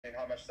mean,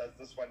 how much does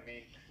this one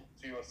mean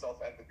to yourself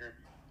and the group?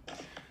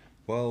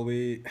 Well,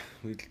 we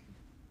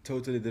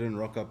totally didn't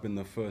rock up in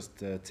the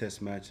first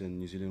test match, and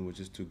New Zealand were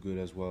just too good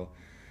as well.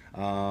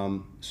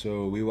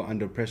 So we were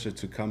under pressure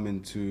to come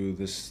into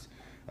this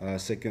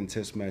second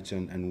test match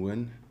and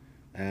win.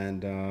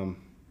 And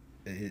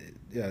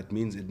yeah, it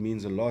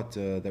means a lot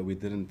that we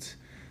didn't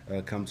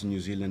come to New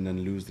Zealand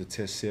and lose the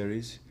test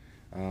series.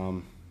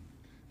 Um,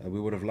 we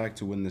would have liked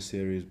to win the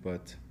series,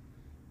 but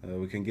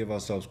we can give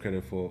ourselves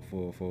credit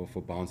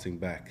for bouncing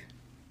back.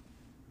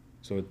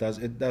 So it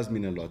does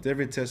mean a lot.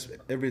 Every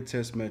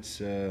test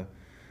match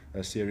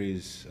a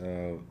series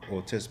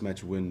or test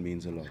match win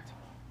means a lot.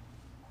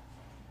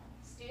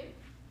 Stu?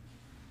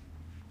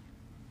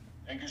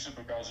 Thank you,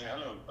 Super Kazi.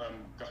 Hello,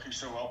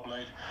 Kagiso, well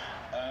played.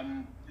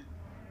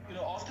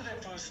 After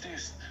that first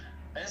test,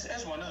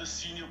 as one of the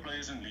senior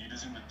players and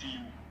leaders in the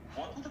team,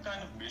 what were the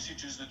kind of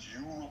messages that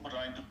you were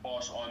trying to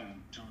pass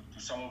on to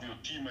some of your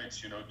teammates,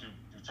 to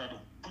try to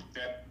put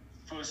that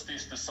first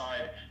test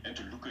aside and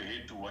to look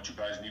ahead to what you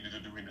guys needed to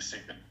do in the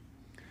second?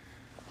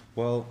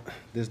 Well,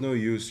 there's no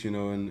use,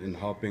 in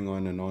harping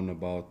on and on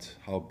about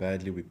how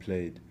badly we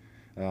played.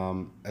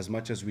 As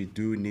much as we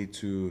do need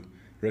to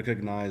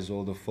recognize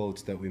all the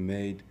faults that we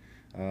made,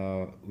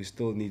 we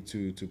still need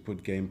to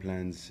put game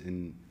plans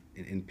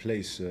in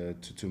place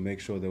to make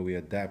sure that we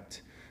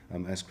adapt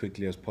as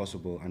quickly as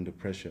possible under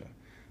pressure.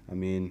 I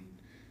mean,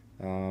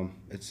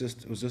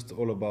 it was just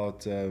all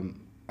about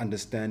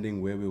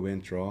understanding where we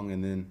went wrong,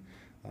 and then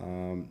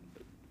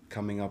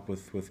coming up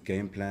with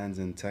game plans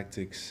and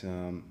tactics,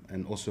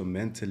 and also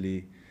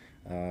mentally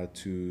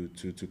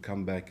to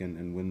come back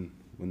and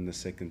win the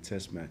second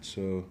test match.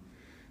 So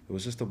it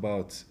was just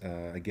about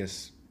I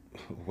guess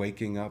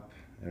waking up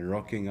and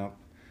rocking up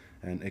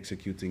and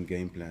executing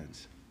game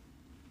plans.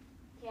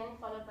 Ken,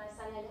 followed by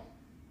Sanele.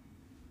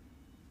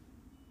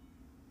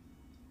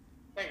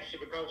 Thanks,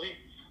 Shibakosi.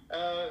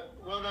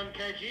 Well done,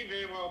 KG.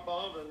 Very well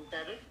bowled and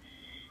batted.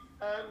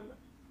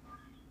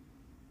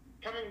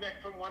 Coming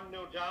back from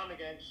 1-0 down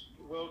against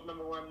world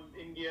number one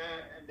India,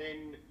 and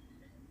then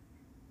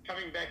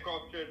coming back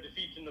after a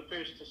defeat in the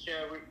first this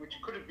year, which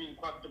could have been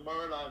quite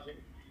demoralising,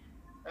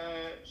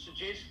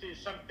 suggests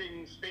there's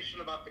something special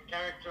about the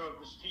character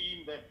of this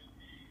team, that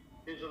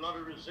there's a lot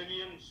of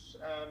resilience,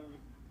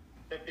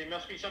 that there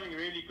must be something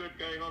really good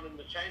going on in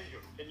the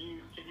changeover. Can you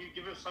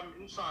give us some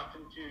insight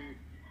into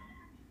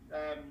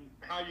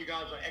how you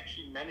guys are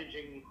actually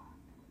managing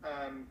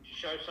to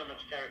show so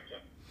much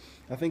character?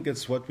 I think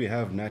it's what we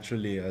have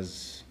naturally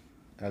as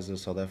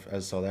South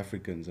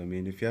Africans. I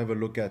mean, if you have a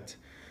look at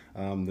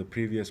the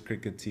previous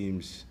cricket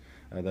teams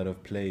that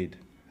have played,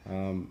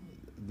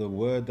 the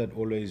word that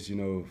always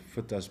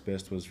fit us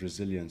best was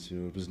resilience.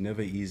 It was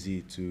never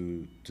easy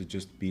to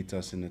just beat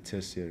us in a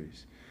test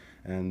series,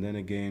 and then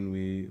again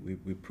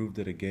we proved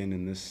it again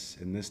in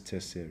this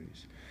test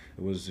series.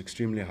 It was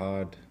extremely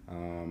hard.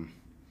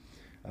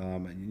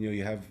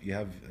 You have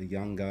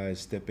young guys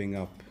stepping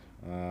up.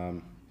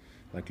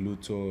 Like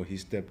Luto, he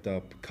stepped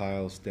up.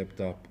 Kyle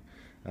stepped up,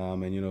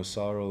 and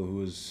Sarel,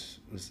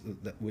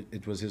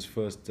 it was his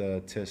first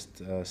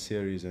test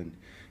series, and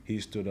he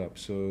stood up.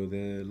 So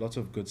there are lots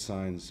of good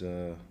signs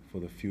for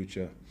the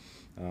future,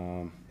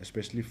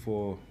 especially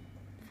for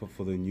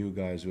the new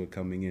guys who are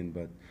coming in.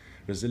 But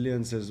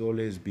resilience has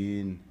always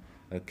been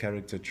a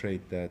character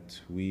trait that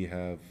we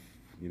have,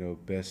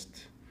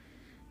 best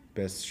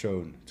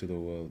shown to the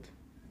world.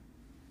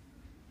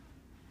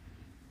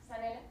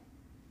 Sanele?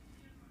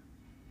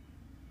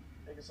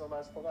 Thank you so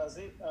much,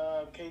 Pokazi.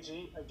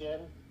 KG, again,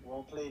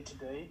 well played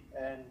today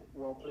and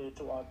well played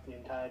throughout the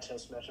entire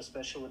test match,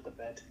 especially with the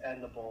bat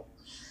and the ball.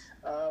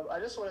 I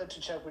just wanted to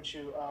check with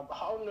you,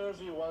 how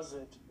nervy was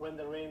it when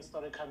the rain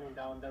started coming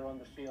down there on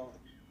the field?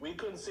 We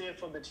couldn't see it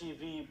from the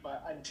TV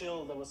but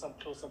until there were some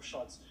close-up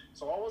shots.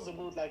 So what was the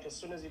mood like as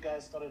soon as you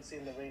guys started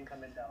seeing the rain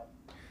coming down?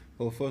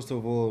 Well, first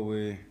of all,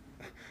 we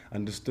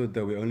understood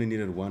that we only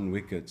needed one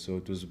wicket, so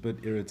it was a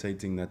bit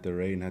irritating that the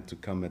rain had to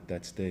come at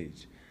that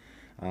stage.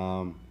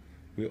 I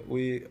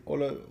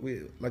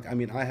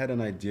had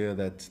an idea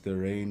that the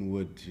rain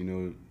would,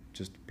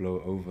 just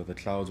blow over, the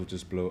clouds would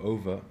just blow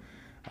over.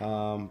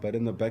 But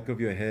in the back of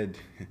your head,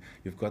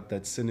 you've got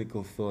that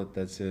cynical thought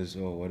that says,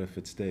 oh, what if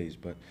it stays?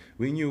 But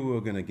we knew we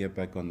were going to get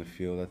back on the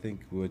field. I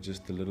think we were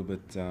just a little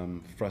bit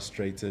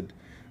frustrated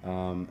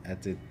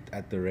at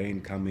the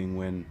rain coming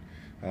when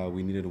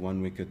we needed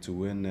one wicket to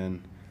win.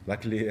 And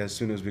luckily, as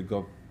soon as we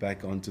got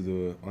back onto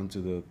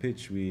the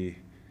pitch, we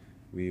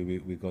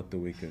got the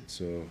wicket.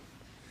 So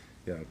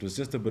yeah, it was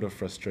just a bit of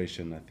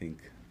frustration, I think,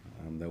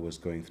 that was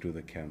going through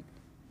the camp.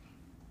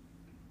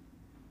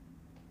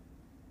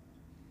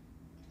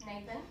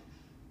 Nathan?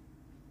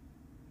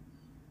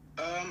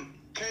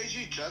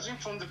 KG, judging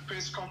from the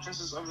press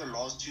conferences over the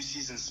last 2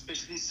 seasons,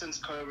 especially since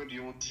COVID,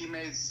 your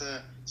teammates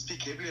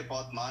speak heavily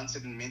about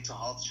mindset and mental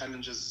health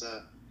challenges,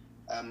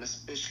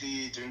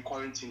 especially during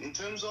quarantine. In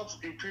terms of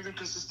improving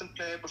consistent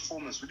player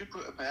performance, would you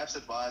perhaps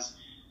advise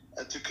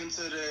to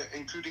consider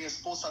including a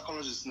sports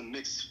psychologist in the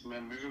mix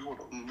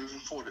moving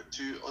forward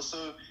to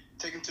also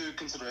take into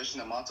consideration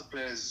the amount of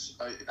players,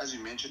 as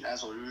you mentioned,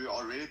 as well, who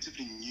are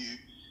relatively new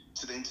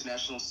to the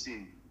international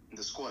scene in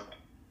the squad?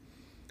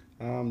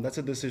 That's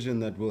a decision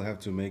that we'll have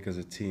to make as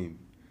a team.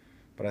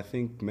 But I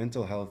think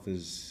mental health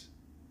is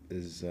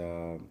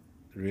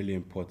really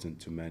important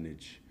to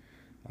manage.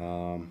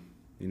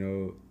 You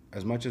know,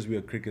 as much as we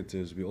are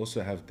cricketers, we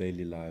also have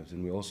daily lives,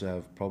 and we also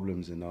have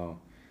problems in our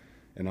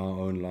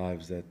own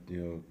lives that,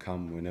 you know,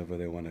 come whenever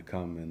they want to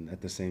come. And at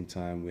the same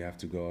time, we have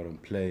to go out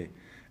and play.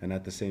 And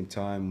at the same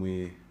time,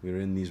 we're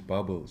in these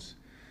bubbles.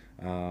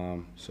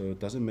 So it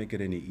doesn't make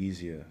it any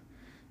easier.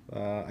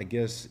 I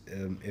guess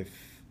if,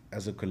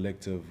 as a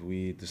collective,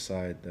 we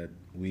decide that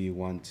we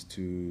want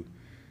to, you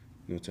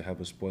know, to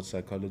have a sports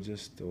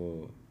psychologist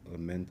or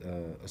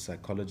a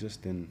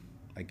psychologist, then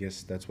I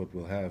guess that's what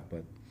we'll have.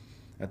 But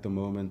at the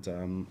moment,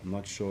 I'm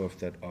not sure if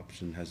that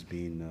option has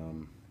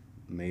been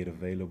made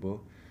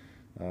available.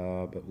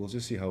 But we'll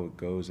just see how it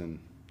goes, and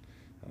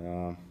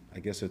I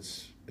guess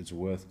it's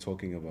worth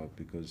talking about,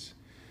 because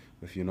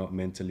if you're not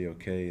mentally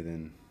okay,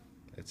 then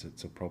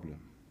it's a problem.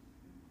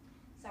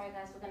 Sorry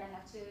guys, we're going to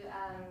have to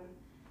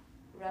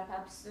wrap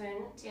up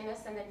soon.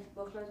 TNS, and then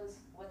we'll close with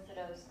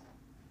Fido's.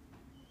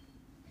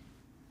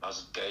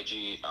 How's it,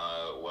 KG?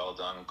 Well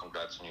done.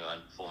 Congrats on your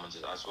own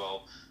performances as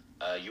well.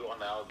 You are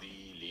now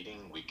the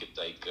leading wicket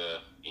taker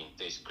in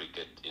Test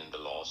cricket in the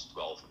last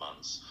 12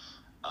 months.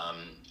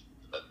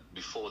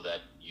 Before that,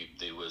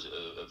 there was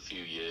a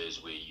few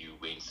years where you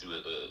went through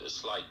a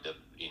slight dip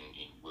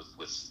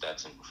with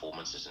stats and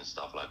performances and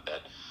stuff like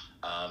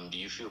that. Do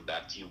you feel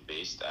back to your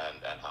best,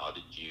 and how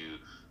did you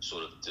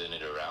sort of turn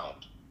it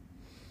around?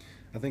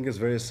 I think it's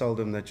very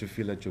seldom that you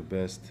feel at your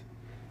best.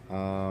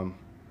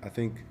 I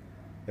think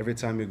every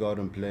time you go out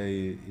and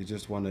play, you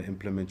just want to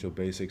implement your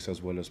basics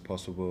as well as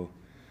possible,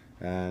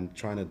 and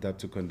try and adapt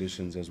to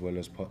conditions as well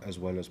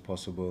as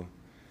possible.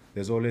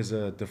 There's always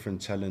a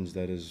different challenge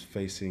that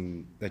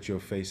you're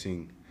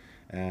facing,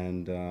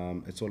 and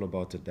it's all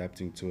about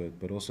adapting to it,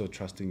 but also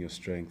trusting your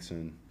strengths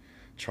and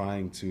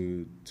trying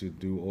to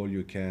do all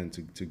you can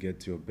to get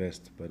to your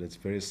best. But it's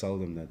very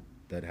seldom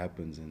that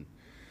happens, and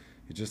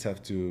you just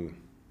have to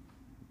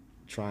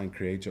try and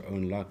create your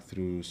own luck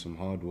through some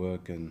hard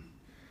work and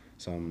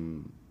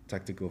some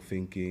tactical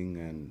thinking,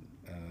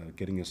 and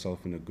getting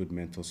yourself in a good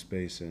mental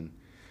space, and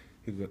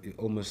you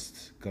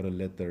almost got to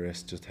let the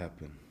rest just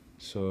happen.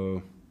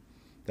 So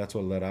that's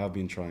all that I've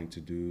been trying to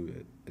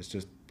do. It's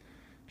just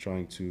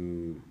trying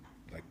to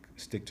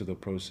stick to the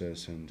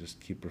process and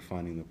just keep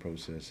refining the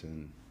process,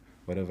 and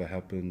whatever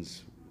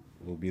happens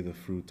will be the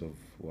fruit of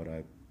what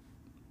I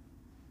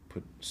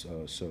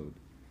sowed.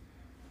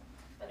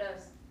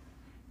 Fido's.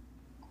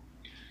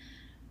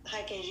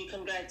 Hi KG,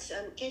 congrats.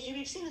 KG,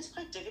 we've seen it's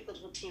quite difficult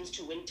for teams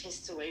to win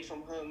tests away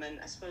from home, and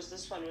I suppose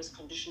this one was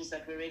conditions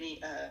that were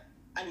really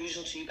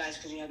unusual to you guys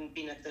because you hadn't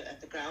been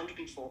at the ground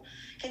before.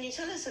 Can you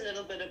tell us a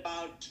little bit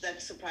about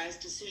that surprise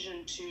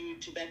decision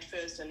to bat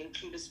first and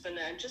include a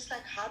spinner, and just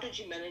how did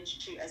you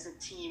manage to, as a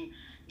team,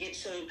 get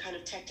so kind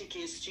of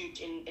tactically astute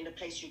in a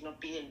place you've not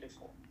been in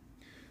before?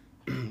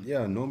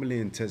 Yeah,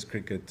 normally in Test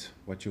cricket,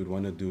 what you would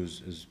want to do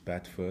is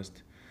bat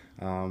first.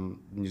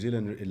 New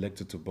Zealand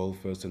elected to bowl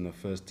first in the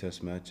first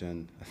Test match,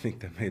 and I think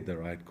they made the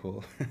right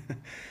call.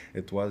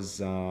 It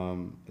was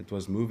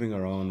moving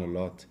around a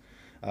lot.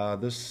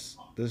 This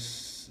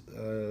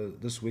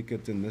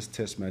wicket in this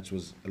Test match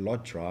was a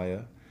lot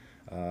drier,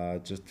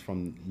 just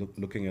from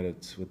looking at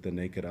it with the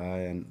naked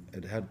eye, and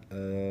it had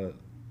a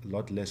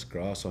lot less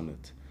grass on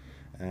it,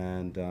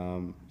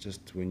 and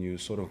just when you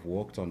sort of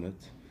walked on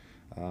it,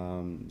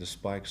 the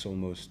spikes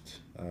almost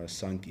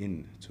sunk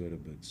in to it a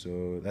bit.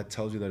 So that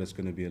tells you that it's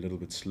going to be a little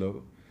bit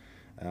slow,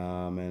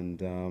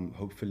 and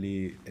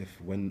hopefully,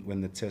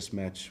 when the Test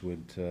match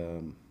would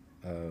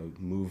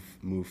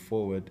move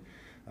forward,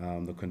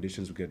 the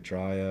conditions would get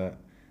drier,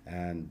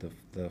 and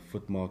the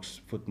foot marks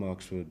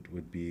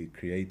would be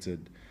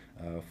created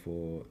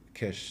for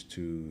Kesh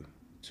to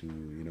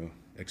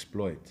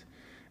exploit,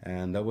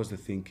 and that was the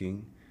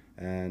thinking,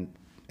 and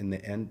in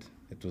the end,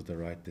 it was the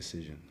right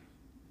decision.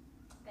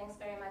 Thanks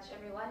very much,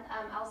 everyone.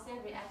 I'll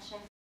send reaction